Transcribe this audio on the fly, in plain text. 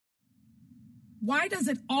Why does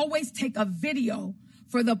it always take a video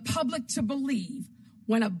for the public to believe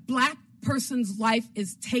when a Black person's life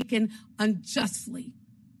is taken unjustly?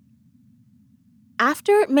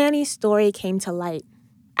 After Manny's story came to light,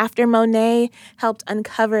 after Monet helped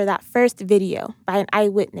uncover that first video by an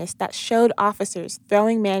eyewitness that showed officers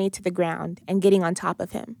throwing Manny to the ground and getting on top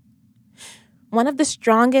of him, one of the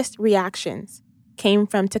strongest reactions came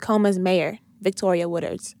from Tacoma's mayor, Victoria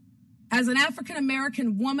Woodards. As an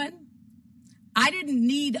African-American woman, I didn't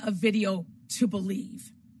need a video to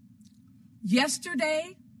believe.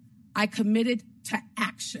 Yesterday, I committed to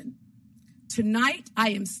action. Tonight,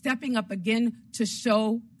 I am stepping up again to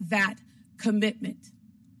show that commitment.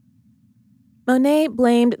 Monet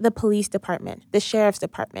blamed the police department, the sheriff's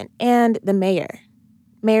department, and the mayor.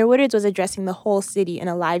 Mayor Woodards was addressing the whole city in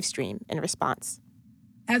a live stream in response.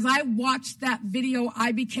 As I watched that video,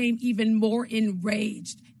 I became even more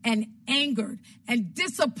enraged and angered and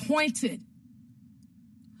disappointed.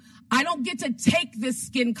 I don't get to take this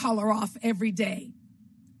skin color off every day.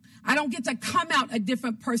 I don't get to come out a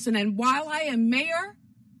different person. And while I am mayor,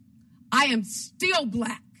 I am still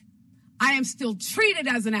Black. I am still treated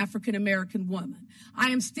as an African-American woman.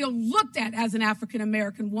 I am still looked at as an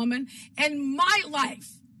African-American woman, and my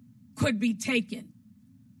life could be taken.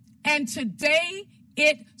 And today,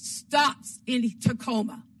 it stops in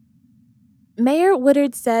Tacoma. Mayor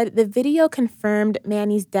Woodard said the video confirmed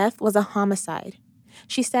Manny's death was a homicide.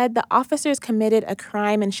 She said the officers committed a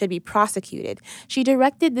crime and should be prosecuted. She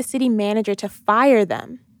directed the city manager to fire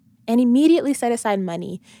them and immediately set aside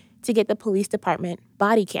money to get the police department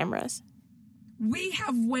body cameras. We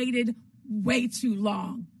have waited way too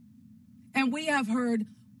long, and we have heard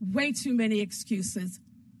way too many excuses.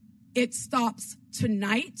 It stops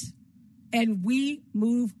tonight, and we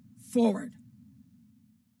move forward.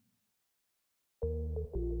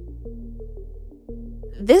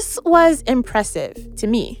 This was impressive to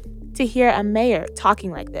me, to hear a mayor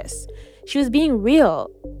talking like this. She was being real.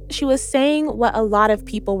 She was saying what a lot of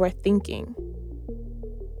people were thinking.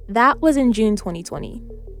 That was in June 2020.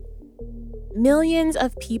 Millions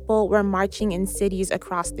of people were marching in cities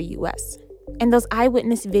across the U.S., and those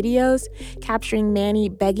eyewitness videos capturing Manny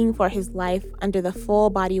begging for his life under the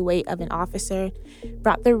full body weight of an officer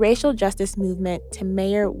brought the racial justice movement to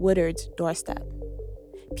Mayor Woodard's doorstep.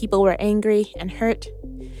 People were angry and hurt,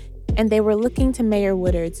 and they were looking to Mayor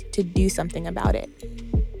Woodards to do something about it.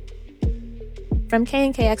 From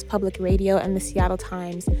KNKX Public Radio and the Seattle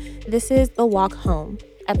Times, this is The Walk Home,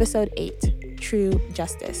 Episode 8, True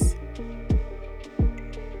Justice.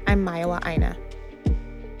 I'm Mayowa Aina.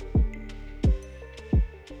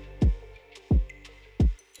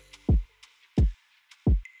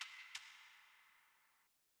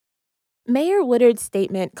 Mayor Woodard's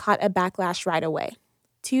statement caught a backlash right away.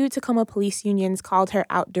 2 Tacoma police unions called her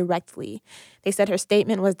out directly. They said her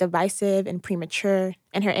statement was divisive and premature,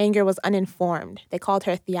 and her anger was uninformed. They called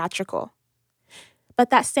her theatrical. But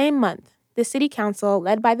that same month, the city council,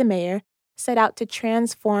 led by the mayor, set out to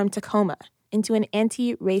transform Tacoma into an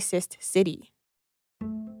anti-racist city.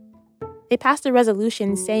 They passed a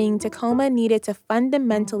resolution saying Tacoma needed to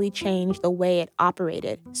fundamentally change the way it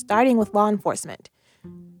operated, starting with law enforcement.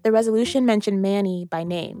 The resolution mentioned Manny by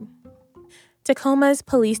name. Tacoma's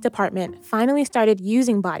police department finally started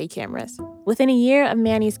using body cameras. Within a year of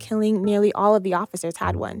Manny's killing, nearly all of the officers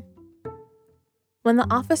had one. When the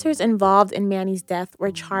officers involved in Manny's death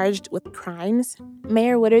were charged with crimes,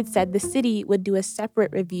 Mayor Woodard said the city would do a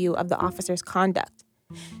separate review of the officers' conduct.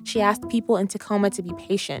 She asked people in Tacoma to be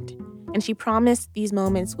patient, and she promised these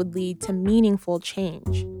moments would lead to meaningful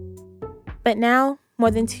change. But now,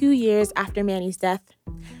 more than 2 years after Manny's death,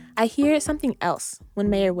 I hear something else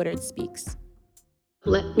when Mayor Woodard speaks.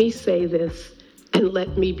 Let me say this, and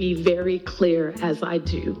let me be very clear as I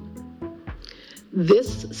do.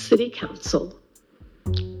 This city council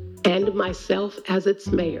and myself as its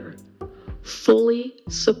mayor fully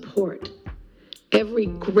support every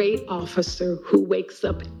great officer who wakes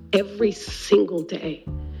up every single day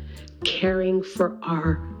caring for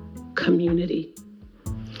our community.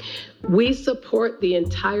 We support the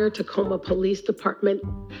entire Tacoma Police Department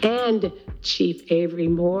and Chief Avery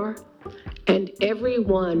Moore and every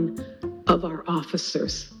one of our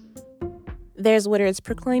officers. There's Woodard's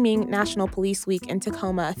proclaiming National Police Week in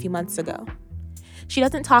Tacoma a few months ago. She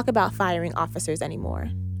doesn't talk about firing officers anymore.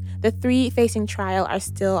 The 3 facing trial are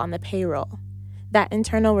still on the payroll. That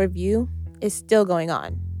internal review is still going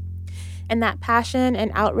on. And that passion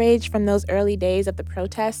and outrage from those early days of the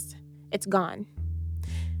protests, it's gone.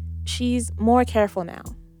 She's more careful now,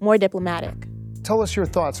 more diplomatic. Tell us your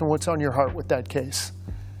thoughts on what's on your heart with that case.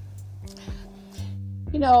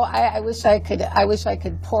 I wish I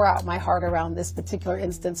could pour out my heart around this particular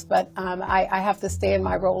instance, but I have to stay in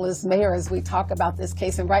my role as mayor as we talk about this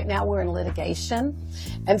case. And right now we're in litigation.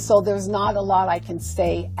 And so there's not a lot I can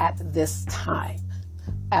say at this time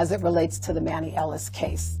as it relates to the Manny Ellis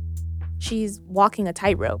case. She's walking a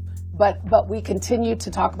tightrope. But we continue to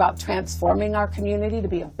talk about transforming our community to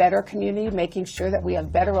be a better community, making sure that we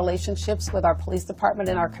have better relationships with our police department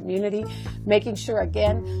and our community, making sure,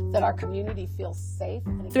 again, that our community feels safe.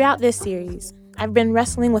 Throughout this series, I've been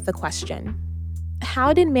wrestling with the question,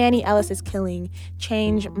 how did Manny Ellis's killing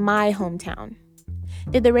change my hometown?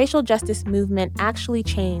 Did the racial justice movement actually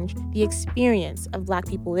change the experience of Black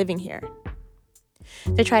people living here?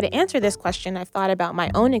 To try to answer this question, I've thought about my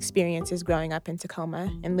own experiences growing up in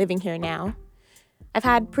Tacoma and living here now. I've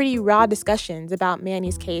had pretty raw discussions about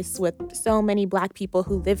Manny's case with so many Black people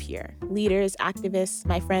who live here, leaders, activists,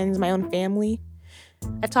 my friends, my own family.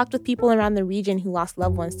 I've talked with people around the region who lost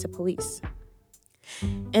loved ones to police.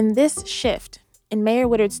 And this shift in Mayor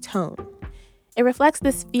Woodard's tone, it reflects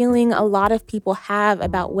this feeling a lot of people have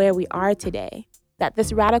about where we are today, that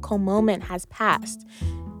this radical moment has passed,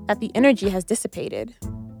 that the energy has dissipated.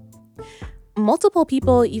 Multiple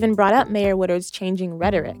people even brought up Mayor Woodard's changing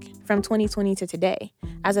rhetoric from 2020 to today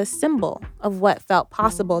as a symbol of what felt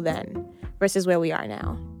possible then versus where we are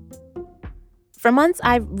now. For months,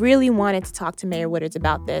 I've really wanted to talk to Mayor Woodard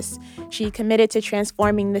about this. She committed to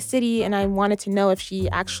transforming the city, and I wanted to know if she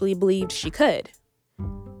actually believed she could.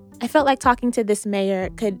 I felt like talking to this mayor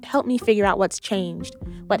could help me figure out what's changed,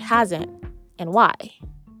 what hasn't, and why.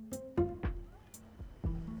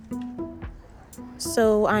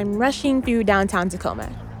 So I'm rushing through downtown Tacoma,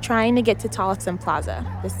 trying to get to Tolleson Plaza,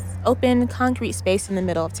 this open, concrete space in the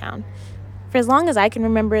middle of town. For as long as I can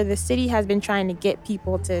remember, the city has been trying to get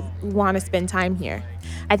people to want to spend time here.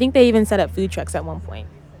 I think they even set up food trucks at one point.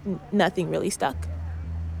 Nothing really stuck.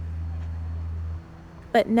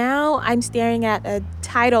 But now I'm staring at a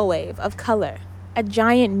tidal wave of color. A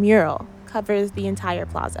giant mural covers the entire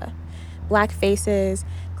plaza. Black faces,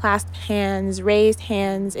 clasped hands, raised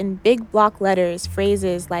hands, in big block letters,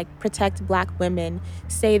 phrases like protect Black women,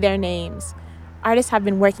 say their names. Artists have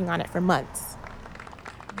been working on it for months.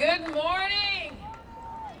 Good morning.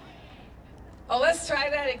 Oh, let's try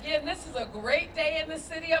that again. This is a great day in the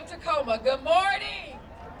city of Tacoma. Good morning.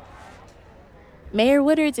 Mayor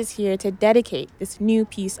Woodard is here to dedicate this new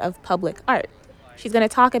piece of public art. She's going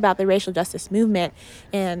to talk about the racial justice movement,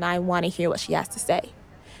 and I want to hear what she has to say.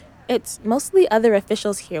 It's mostly other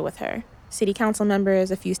officials here with her. City council members,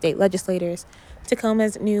 a few state legislators.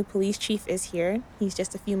 Tacoma's new police chief is here. He's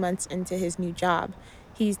just a few months into his new job.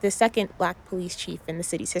 He's the second Black police chief in the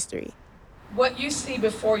city's history. What you see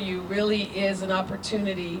before you really is an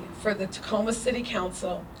opportunity for the Tacoma City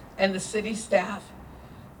Council and the city staff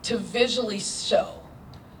to visually show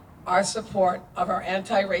our support of our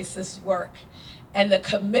anti-racist work and the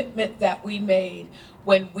commitment that we made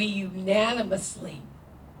when we unanimously,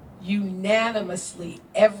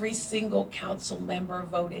 every single council member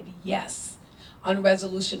voted yes on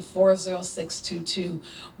Resolution 40622,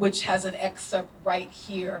 which has an excerpt right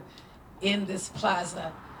here in this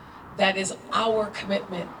plaza. That is our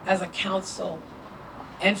commitment as a council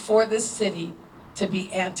and for this city to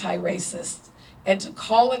be anti-racist and to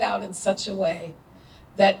call it out in such a way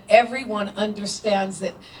that everyone understands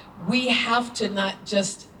that we have to not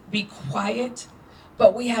just be quiet,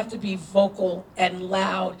 but we have to be vocal and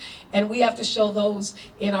loud, and we have to show those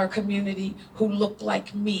in our community who look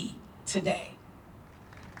like me today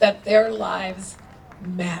that their lives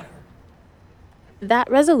matter. That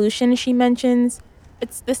resolution she mentions,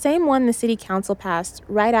 it's the same one the city council passed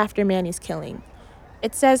right after Manny's killing.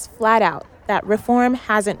 It says flat out that reform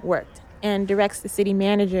hasn't worked and directs the city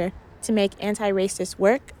manager to make anti-racist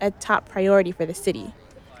work a top priority for the city.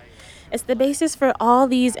 It's the basis for all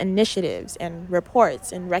these initiatives and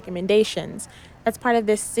reports and recommendations that's part of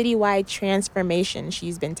this citywide transformation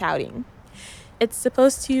she's been touting. It's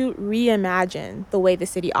supposed to reimagine the way the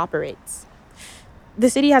city operates. The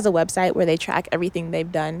city has a website where they track everything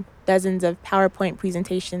they've done, dozens of PowerPoint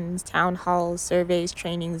presentations, town halls, surveys,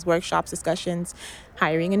 trainings, workshops, discussions,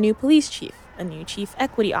 hiring a new police chief, a new chief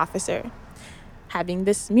equity officer, having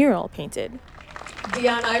this mural painted.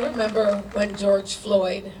 Dion, I remember when George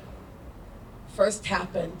Floyd first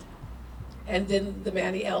happened, and then the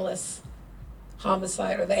Manny Ellis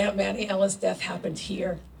homicide, or the Manny Ellis death, happened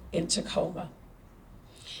here in Tacoma.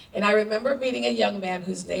 And I remember meeting a young man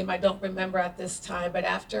whose name I don't remember at this time, but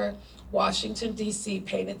after Washington, D.C.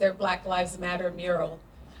 painted their Black Lives Matter mural,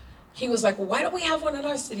 he was like, well, why don't we have one in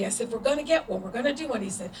our city? I said, we're gonna get one, we're gonna do one. He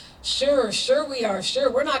said, sure we are, sure,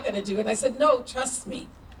 we're not gonna do it. And I said, no, trust me,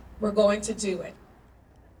 we're going to do it.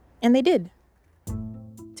 And they did.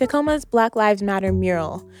 Tacoma's Black Lives Matter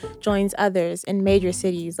mural joins others in major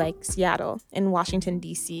cities like Seattle and Washington,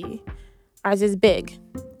 D.C. Ours is big.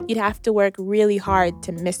 You'd have to work really hard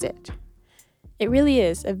to miss it. It really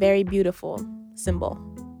is a very beautiful symbol.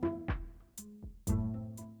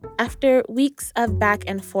 After weeks of back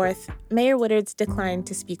and forth, Mayor Woodards declined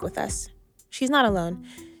to speak with us. She's not alone.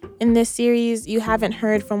 In this series, you haven't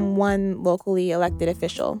heard from one locally elected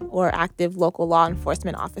official or active local law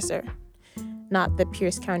enforcement officer. Not the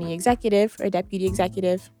Pierce County executive or deputy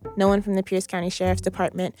executive, no one from the Pierce County Sheriff's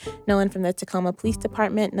Department, no one from the Tacoma Police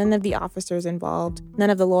Department, none of the officers involved, none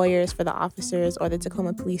of the lawyers for the officers or the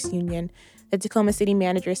Tacoma Police Union. The Tacoma City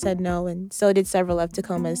Manager said no, and so did several of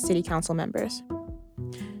Tacoma's city council members.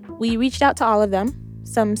 We reached out to all of them.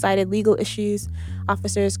 Some cited legal issues.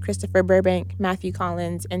 Officers Christopher Burbank, Matthew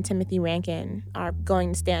Collins, and Timothy Rankin are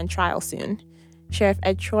going to stand trial soon. Sheriff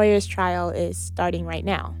Ed Troyer's trial is starting right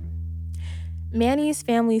now. Manny's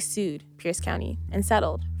family sued Pierce County and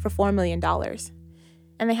settled for $4 million.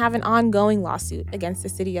 And they have an ongoing lawsuit against the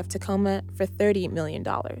city of Tacoma for $30 million.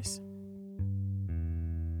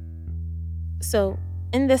 So,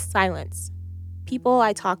 in this silence, people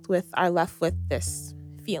I talked with are left with this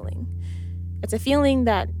feeling. It's a feeling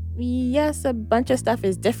that, yes, a bunch of stuff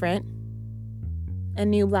is different. A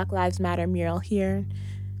new Black Lives Matter mural here,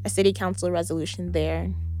 a city council resolution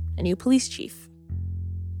there, a new police chief.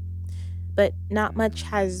 But not much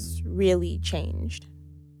has really changed.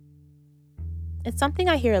 It's something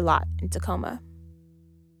I hear a lot in Tacoma.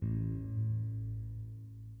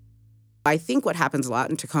 I think what happens a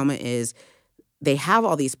lot in Tacoma is they have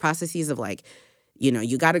all these processes of like, you know,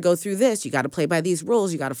 you got to go through this, you got to play by these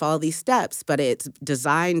rules, you got to follow these steps, but it's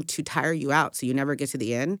designed to tire you out so you never get to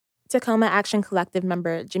the end. Tacoma Action Collective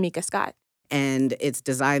member Jamaica Scott. And it's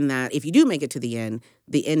designed that if you do make it to the end,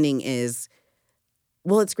 the ending is,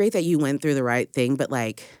 well, it's great that you went through the right thing, but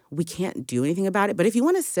like, we can't do anything about it. But if you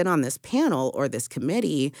want to sit on this panel or this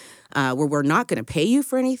committee where we're not going to pay you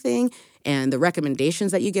for anything, and the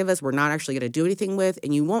recommendations that you give us, we're not actually going to do anything with,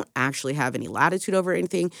 and you won't actually have any latitude over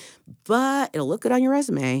anything, but it'll look good on your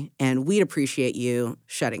resume, and we'd appreciate you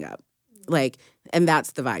shutting up. Like, and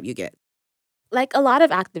that's the vibe you get. Like a lot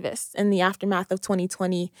of activists in the aftermath of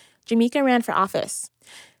 2020, Jamaica ran for office.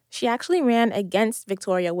 She actually ran against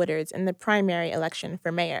Victoria Woodards in the primary election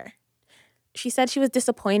for mayor. She said she was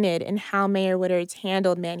disappointed in how Mayor Woodards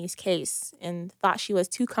handled Manny's case and thought she was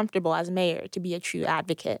too comfortable as mayor to be a true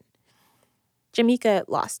advocate. Jamaica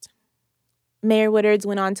lost. Mayor Woodards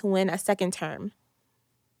went on to win a second term.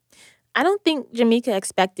 I don't think Jamaica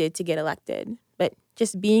expected to get elected, but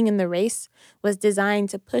just being in the race was designed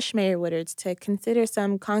to push Mayor Woodards to consider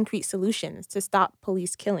some concrete solutions to stop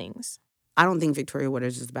police killings. I don't think Victoria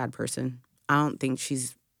Woodards is a bad person. I don't think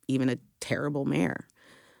she's even a terrible mayor.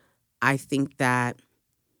 I think that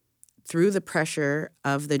through the pressure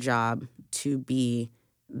of the job to be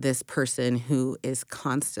this person who is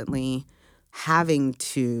constantly having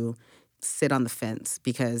to sit on the fence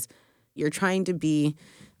because you're trying to be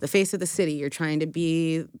the face of the city, you're trying to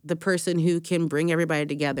be the person who can bring everybody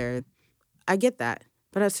together. I get that.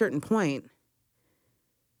 But at a certain point,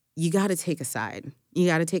 you got to take a side. You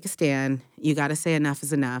got to take a stand. You got to say enough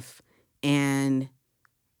is enough. And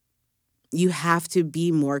you have to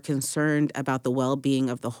be more concerned about the well-being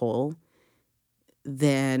of the whole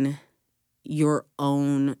than your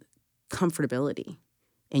own comfortability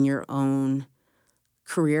and your own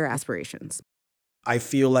career aspirations. I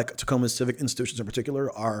feel like Tacoma's civic institutions in particular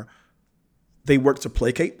they work to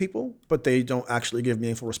placate people, but they don't actually give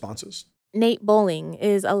meaningful responses. Nate Bowling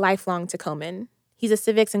is a lifelong Tacoman. He's a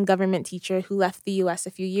civics and government teacher who left the U.S.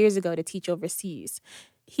 a few years ago to teach overseas.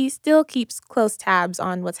 He still keeps close tabs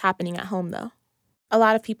on what's happening at home, though. A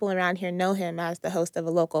lot of people around here know him as the host of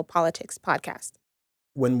a local politics podcast.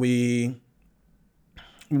 When we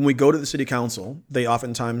go to the city council, they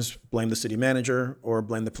oftentimes blame the city manager or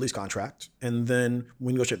blame the police contract. And then when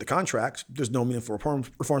we negotiate the contract, there's no meaningful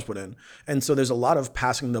reforms put in. And so there's a lot of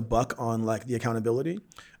passing the buck on like the accountability.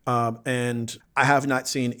 And I have not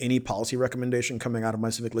seen any policy recommendation coming out of my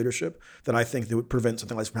civic leadership that I think that would prevent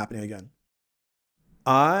something like this from happening again.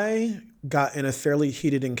 I got in a fairly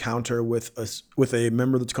heated encounter with a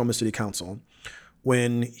member of the Tacoma City Council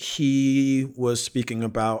when he was speaking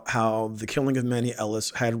about how the killing of Manny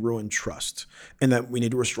Ellis had ruined trust and that we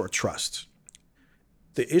need to restore trust.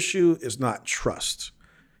 The issue is not trust.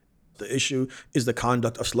 The issue is the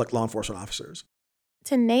conduct of select law enforcement officers.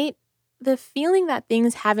 To Nate, the feeling that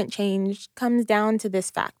things haven't changed comes down to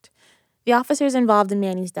this fact. The officers involved in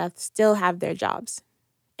Manny's death still have their jobs,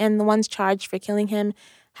 and the ones charged for killing him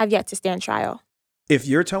have yet to stand trial. If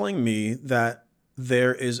you're telling me that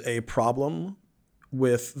there is a problem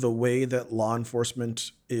with the way that law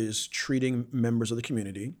enforcement is treating members of the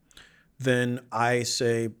community, then I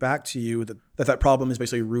say back to you that problem is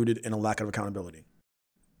basically rooted in a lack of accountability.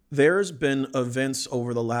 There's been events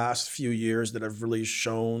over the last few years that have really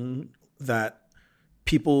shown that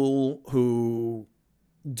people who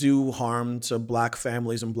do harm to Black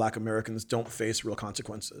families and Black Americans don't face real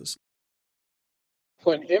consequences.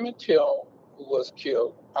 When Emmett Till was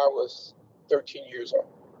killed, I was 13 years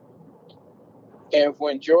old. And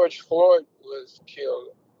when George Floyd was killed,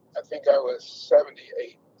 I think I was 77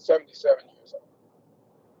 years old.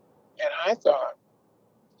 And I thought,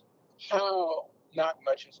 how not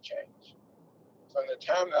much has changed from the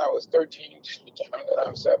time that I was 13 to the time that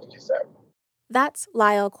I'm 77. That's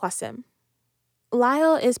Lyle Kwasim.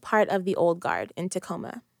 Lyle is part of the Old Guard in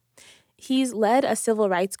Tacoma. He's led a civil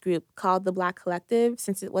rights group called the Black Collective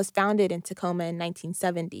since it was founded in Tacoma in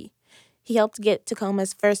 1970. He helped get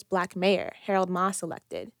Tacoma's first Black mayor, Harold Moss,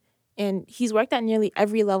 elected. And he's worked at nearly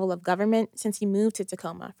every level of government since he moved to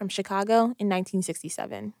Tacoma from Chicago in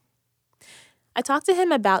 1967. I talked to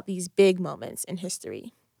him about these big moments in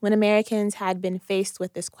history, when Americans had been faced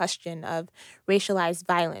with this question of racialized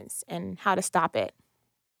violence and how to stop it.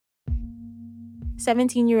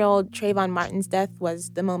 17-year-old Trayvon Martin's death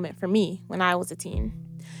was the moment for me when I was a teen.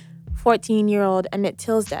 14-year-old Emmett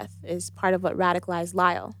Till's death is part of what radicalized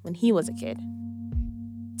Lyle when he was a kid.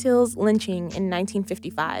 Till's lynching in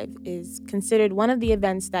 1955 is considered one of the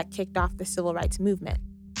events that kicked off the civil rights movement.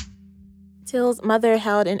 Till's mother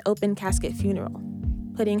held an open casket funeral,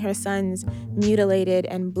 putting her son's mutilated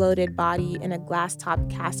and bloated body in a glass-topped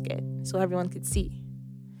casket so everyone could see.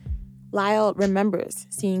 Lyle remembers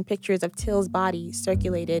seeing pictures of Till's body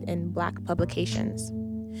circulated in Black publications.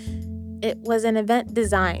 It was an event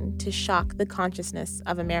designed to shock the consciousness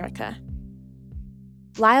of America.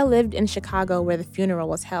 Lyle lived in Chicago where the funeral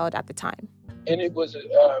was held at the time. And it was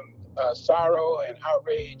sorrow and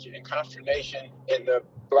outrage and consternation in the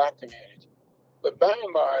Black community. But by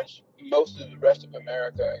and large, most of the rest of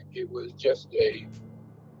America, it was just a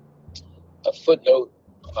footnote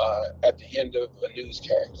at the end of a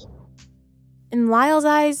newscast. In Lyle's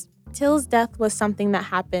eyes, Till's death was something that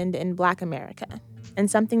happened in Black America, and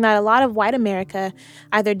something that a lot of white America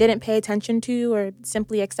either didn't pay attention to or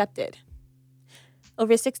simply accepted.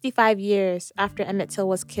 Over 65 years after Emmett Till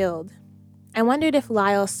was killed, I wondered if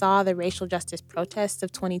Lyle saw the racial justice protests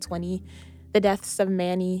of 2020, the deaths of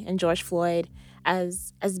Manny and George Floyd,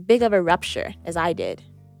 as big of a rupture as I did.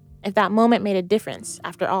 If that moment made a difference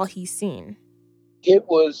after all he's seen. It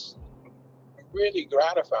was really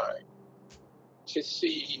gratifying to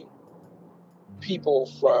see people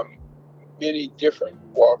from many different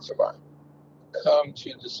walks of life come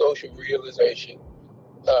to the social realization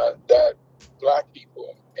that Black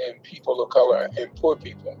people and people of color and poor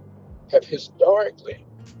people have historically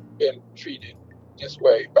been treated this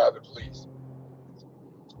way by the police.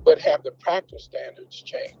 But have the practice standards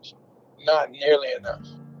changed? Not nearly enough.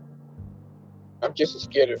 I'm just as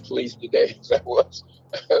scared of police today as I was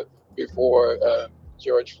before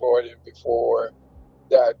George Floyd and before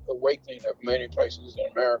that awakening of many places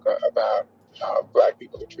in America about how Black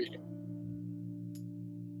people are treated.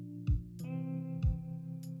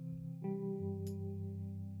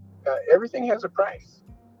 Everything has a price.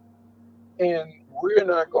 And we're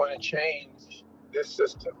not going to change this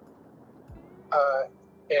system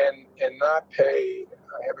and not pay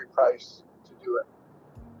a heavy price to do it.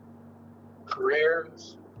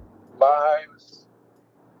 Careers, lives,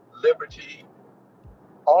 liberty,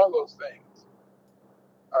 all those things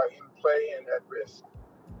are in play and at risk.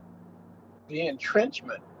 The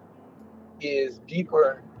entrenchment is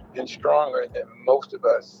deeper and stronger than most of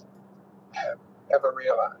us have ever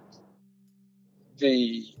realized.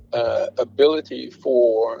 The ability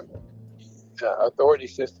for authority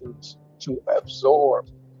systems to absorb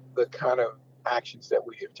the kind of actions that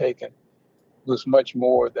we have taken was much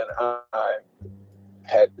more than I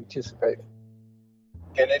had anticipated.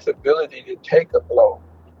 And its ability to take a blow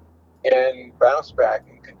and bounce back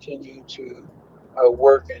and continue to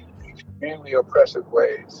work in extremely oppressive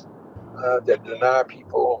ways that deny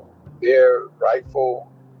people their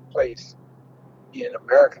rightful place in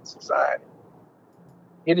American society.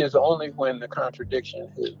 It is only when the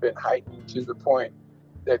contradiction has been heightened to the point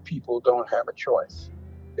that people don't have a choice.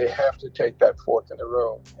 They have to take that fork in the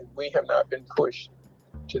road. And we have not been pushed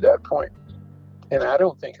to that point. And I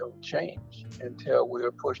don't think it will change until we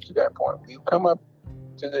are pushed to that point. We've come up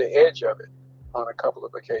to the edge of it on a couple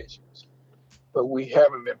of occasions, but we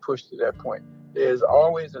haven't been pushed to that point. There's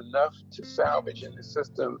always enough to salvage in the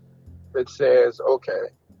system that says,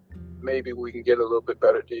 okay, maybe we can get a little bit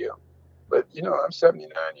better deal. But, I'm 79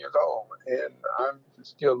 years old and I'm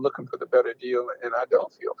still looking for the better deal and I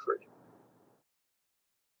don't feel free.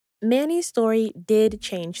 Manny's story did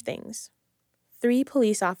change things. 3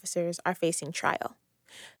 police officers are facing trial.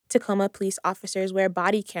 Tacoma police officers wear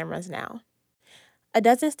body cameras now. A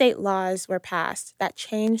dozen state laws were passed that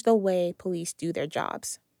changed the way police do their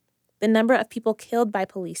jobs. The number of people killed by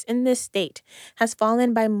police in this state has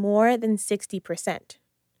fallen by more than 60%.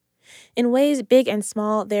 In ways big and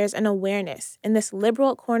small, there's an awareness in this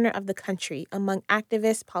liberal corner of the country among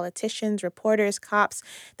activists, politicians, reporters, cops,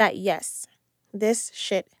 that yes, this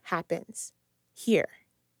shit happens. Here.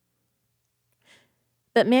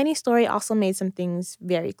 But Manny's story also made some things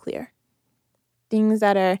very clear. Things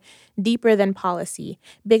that are deeper than policy,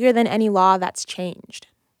 bigger than any law that's changed.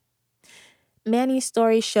 Manny's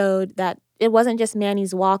story showed that it wasn't just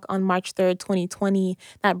Manny's walk on March 3rd, 2020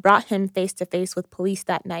 that brought him face to face with police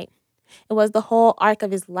that night. It was the whole arc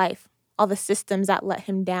of his life, all the systems that let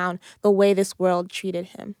him down, the way this world treated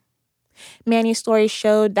him. Manny's story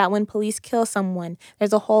showed that when police kill someone,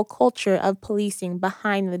 there's a whole culture of policing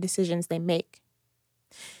behind the decisions they make.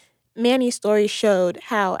 Manny's story showed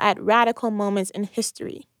how, at radical moments in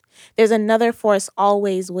history, there's another force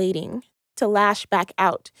always waiting to lash back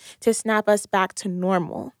out, to snap us back to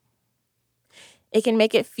normal. It can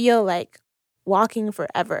make it feel like walking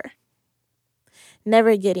forever,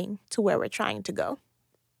 never getting to where we're trying to go.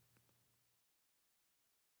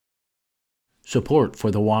 Support for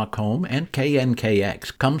The Walk Home and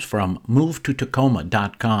KNKX comes from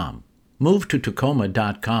MoveToTacoma.com.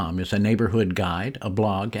 MoveToTacoma.com is a neighborhood guide, a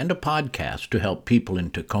blog, and a podcast to help people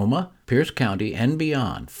in Tacoma, Pierce County, and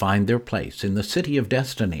beyond find their place in the city of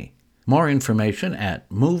destiny. More information at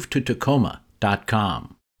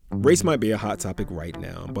MoveToTacoma.com. Race might be a hot topic right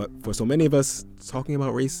now, but for so many of us, talking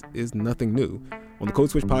about race is nothing new. On the Code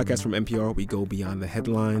Switch podcast from NPR, we go beyond the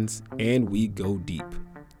headlines and we go deep.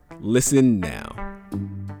 Listen now.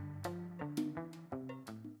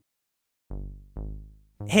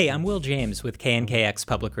 Hey, I'm Will James with KNKX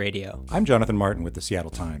Public Radio. I'm Jonathan Martin with the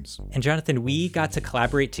Seattle Times. And Jonathan, we got to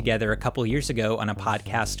collaborate together a couple years ago on a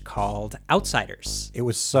podcast called Outsiders. It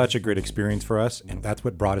was such a great experience for us, and that's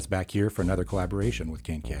what brought us back here for another collaboration with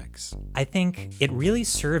KNKX. I think it really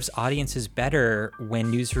serves audiences better when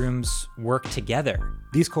newsrooms work together.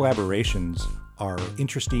 These collaborations are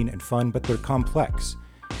interesting and fun, but they're complex,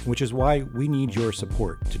 which is why we need your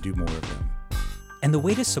support to do more of them. And the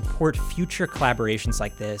way to support future collaborations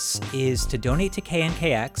like this is to donate to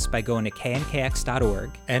KNKX by going to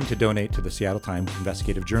knkx.org. And to donate to the Seattle Times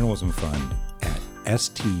Investigative Journalism Fund at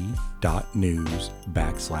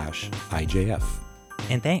st.news/IJF.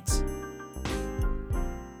 And thanks.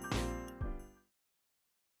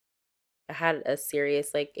 I had a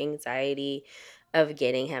serious anxiety of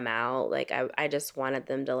getting him out. I just wanted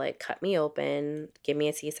them to cut me open, give me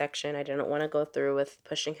a C-section. I didn't want to go through with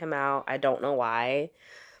pushing him out. I don't know why.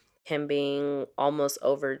 Him being almost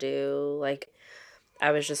overdue.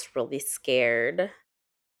 I was just really scared.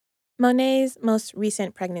 Monet's most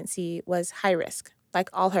recent pregnancy was high risk, like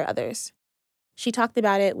all her others. She talked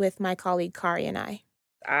about it with my colleague Kari and I.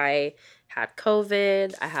 I had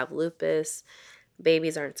COVID. I have lupus.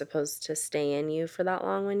 Babies aren't supposed to stay in you for that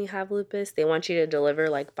long when you have lupus. They want you to deliver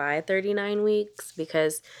by 39 weeks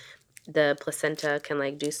because the placenta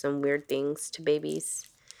can do some weird things to babies.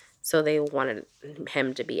 So they wanted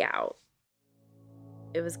him to be out.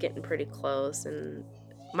 It was getting pretty close and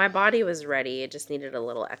my body was ready. It just needed a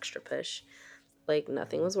little extra push.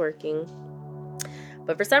 Nothing was working.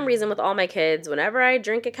 But for some reason with all my kids, whenever I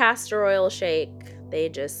drink a castor oil shake, they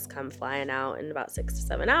just come flying out in about 6 to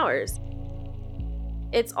 7 hours.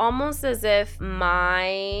 It's almost as if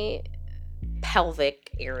my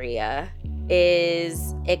pelvic area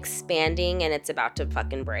is expanding and it's about to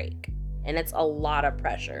fucking break. And it's a lot of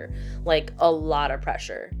pressure. A lot of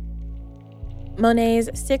pressure. Monet's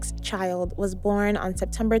 6th child was born on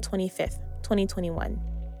September 25th, 2021.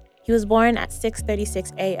 He was born at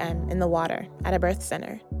 6:36 a.m. in the water at a birth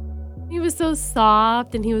center. He was so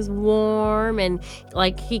soft and he was warm and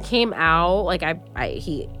he came out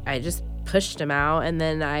I just pushed him out and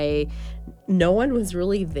then no one was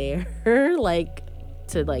really there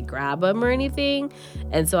to grab him or anything,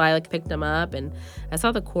 and so I picked him up and I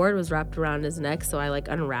saw the cord was wrapped around his neck, so I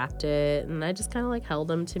unwrapped it and I just kind of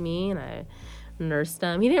held him to me and I nursed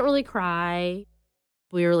him. He didn't really cry.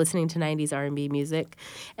 We were listening to 90s R&B music,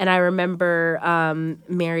 and I remember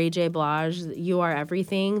Mary J. Blige's "You Are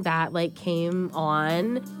Everything" that came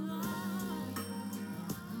on.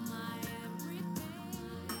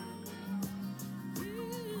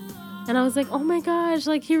 And I was oh my gosh,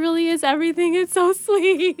 he really is everything. It's so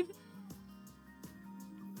sweet.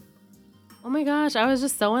 my gosh, I was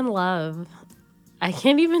just so in love. I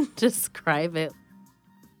can't even describe it.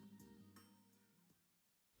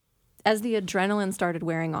 As the adrenaline started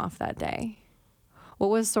wearing off that day, what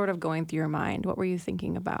was sort of going through your mind? What were you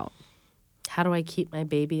thinking about? How do I keep my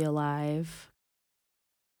baby alive?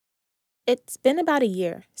 It's been about a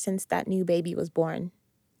year since that new baby was born.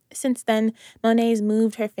 Since then, Monet's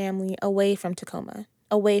moved her family away from Tacoma,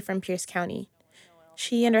 away from Pierce County.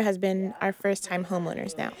 She and her husband are first-time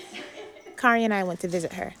homeowners now. Kari and I went to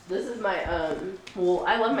visit her. This is my, well,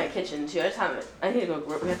 I love my kitchen too. I need to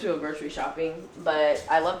go, we have to go grocery shopping, but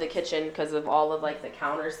I love the kitchen because of all of like the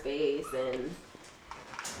counter space and,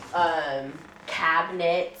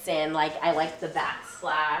 cabinets, and like, I like the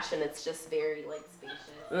backsplash, and it's just very like spacious.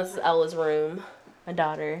 And this is Ella's room, my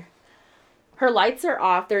daughter. Her lights are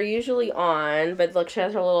off. They're usually on, but look, she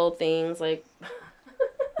has her little things like.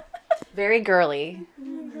 Very girly.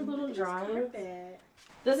 Her little drawing.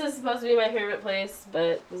 This is supposed to be my favorite place,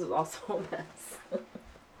 but this is also a mess.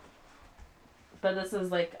 But this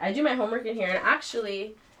is like, I do my homework in here, and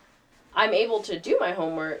actually, I'm able to do my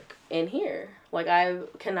homework in here. Like, I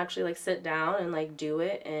can actually like sit down and like do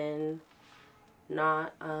it and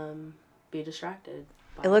not be distracted.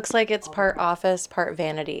 It looks like it's part office, part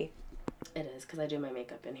vanity. It is, because I do my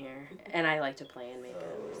makeup in here, and I like to play in makeup.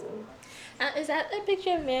 So. Is that the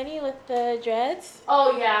picture of Manny with the dreads?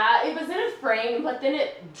 Oh yeah, it was in a frame, but then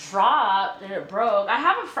it dropped and it broke. I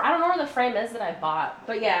don't know where the frame is that I bought,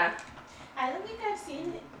 but yeah. I don't think I've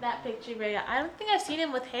seen that picture, but I don't think I've seen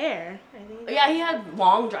him with hair. Yeah, he had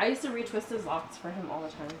long. I used to retwist his locks for him all the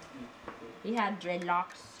time. He had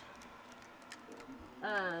dreadlocks.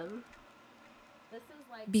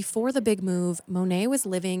 Before the big move, Monet was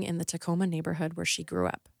living in the Tacoma neighborhood where she grew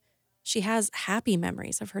up. She has happy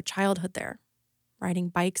memories of her childhood there, riding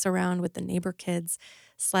bikes around with the neighbor kids,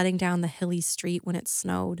 sledding down the hilly street when it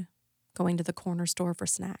snowed, going to the corner store for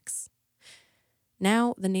snacks.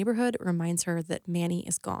 Now, the neighborhood reminds her that Manny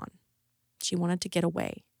is gone. She wanted to get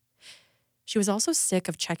away. She was also sick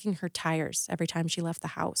of checking her tires every time she left the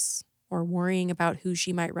house, or worrying about who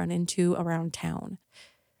she might run into around town.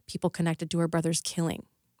 People connected to her brother's killing,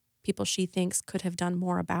 people she thinks could have done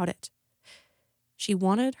more about it. She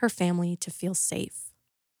wanted her family to feel safe.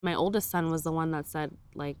 My oldest son was the one that said,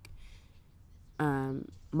 like,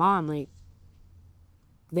 Mom, like,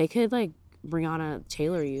 they could, like, Breonna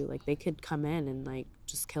Taylor you. Like, they could come in and, like,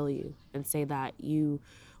 just kill you and say that you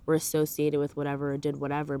were associated with whatever or did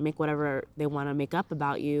whatever, make whatever they want to make up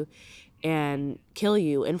about you and kill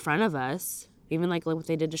you in front of us. Even like what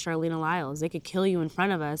they did to Charlene Lyles. They could kill you in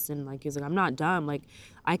front of us. And like, he was like, I'm not dumb. Like,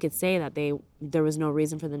 I could say that there was no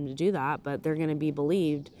reason for them to do that, but they're going to be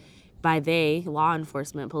believed by law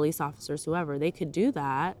enforcement, police officers, whoever. They could do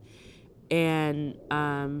that, and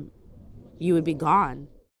you would be gone.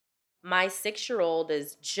 My 6-year-old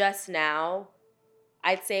is just now,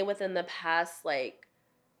 I'd say within the past, like,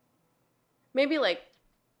 maybe like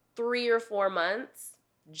 3 or 4 months,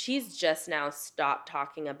 she's just now stopped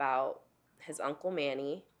talking about his Uncle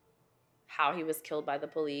Manny, how he was killed by the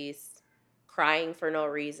police, crying for no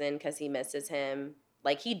reason because he misses him.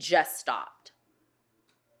 Like, he just stopped.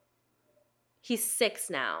 He's 6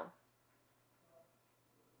 now.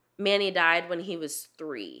 Manny died when he was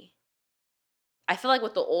 3. I feel like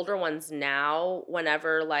with the older ones now,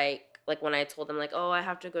 whenever, like when I told them, like, oh, I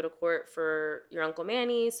have to go to court for your Uncle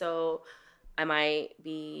Manny, so I might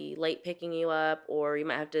be late picking you up, or you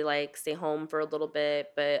might have to like stay home for a little bit,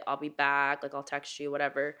 but I'll be back. Like, I'll text you,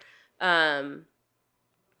 whatever. I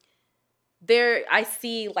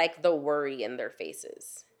see like the worry in their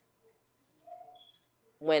faces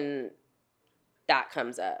when that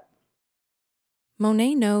comes up.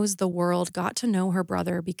 Monet knows the world got to know her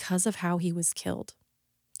brother because of how he was killed,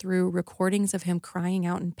 through recordings of him crying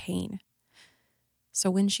out in pain.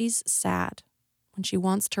 So when she's sad, when she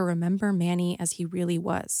wants to remember Manny as he really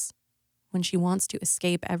was, when she wants to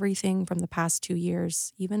escape everything from the past 2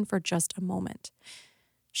 years, even for just a moment,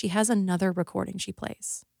 she has another recording she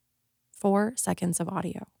plays. 4 seconds of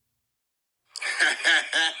audio.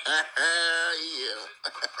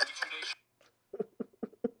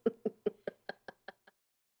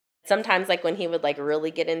 Sometimes, like, when he would like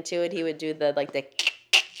really get into it, he would do the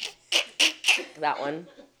that one,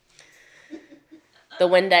 the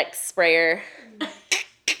Windex sprayer.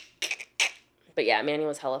 But yeah, Manny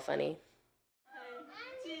was hella funny. 1,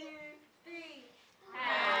 2, 3.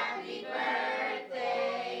 Happy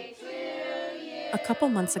birthday to you. A couple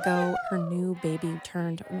months ago, her new baby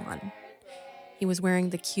turned 1. He was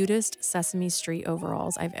wearing the cutest Sesame Street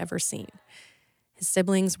overalls I've ever seen. His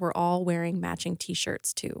siblings were all wearing matching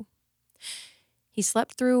t-shirts too. He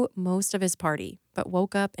slept through most of his party, but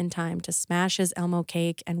woke up in time to smash his Elmo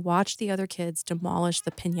cake and watch the other kids demolish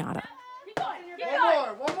the piñata.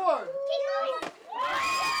 One more.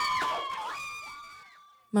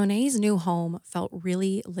 Monet's new home felt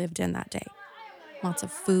really lived in that day. Lots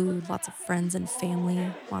of food, lots of friends and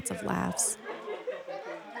family, lots of laughs.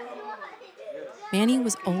 Manny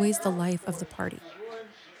was always the life of the party.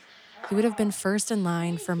 He would have been first in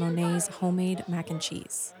line for Monet's homemade mac and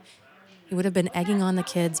cheese. He would have been egging on the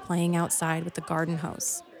kids playing outside with the garden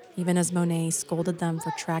hose, even as Monet scolded them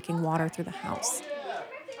for tracking water through the house.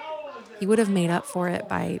 He would have made up for it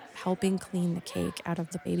by helping clean the cake out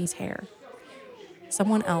of the baby's hair.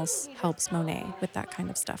 Someone else helps Monet with that kind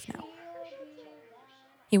of stuff now.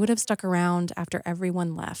 He would have stuck around after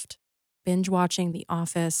everyone left, binge watching The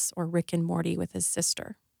Office or Rick and Morty with his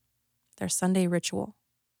sister. Their Sunday ritual.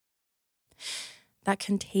 That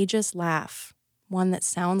contagious laugh, one that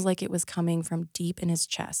sounds like it was coming from deep in his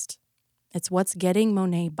chest. It's what's getting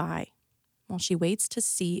Monet by, while she waits to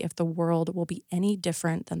see if the world will be any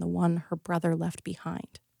different than the one her brother left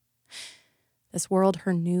behind. This world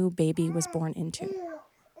her new baby was born into.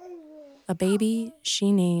 A baby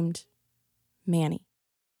she named Manny.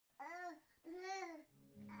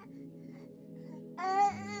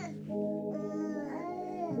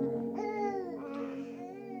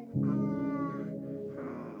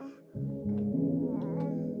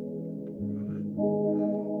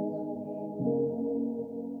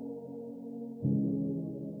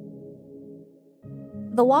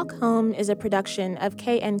 The Walk Home is a production of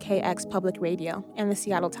KNKX Public Radio and the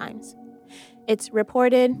Seattle Times. It's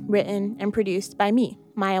reported, written, and produced by me,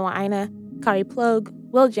 Maya Aina, Kari Plogue,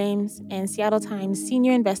 Will James, and Seattle Times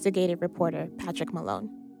senior investigative reporter Patrick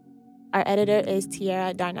Malone. Our editor is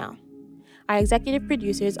Tiara Darnell. Our executive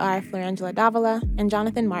producers are Florangela Davila and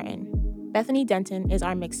Jonathan Martin. Bethany Denton is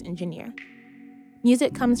our mix engineer.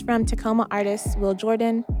 Music comes from Tacoma artists Will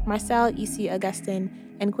Jordan, Marcel E.C.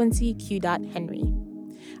 Augustin, and Quincy Q. Henry.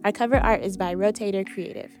 Our cover art is by Rotator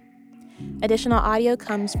Creative. Additional audio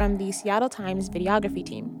comes from the Seattle Times videography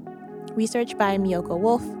team. Research by Miyoko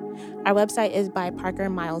Wolf. Our website is by Parker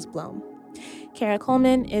Miles Blome. Kara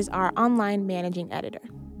Coleman is our online managing editor.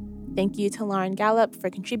 Thank you to Lauren Gallup for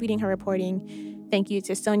contributing her reporting. Thank you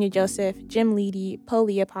to Sonia Joseph, Jim Leedy, Poe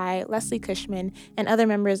Leopi, Leslie Cushman, and other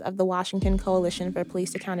members of the Washington Coalition for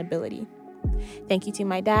Police Accountability. Thank you to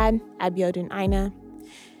my dad, Abiodun Aina.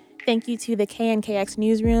 Thank you to the KNKX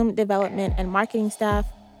Newsroom, Development, and Marketing staff.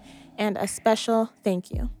 And a special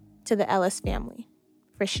thank you to the Ellis family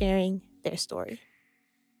for sharing their story.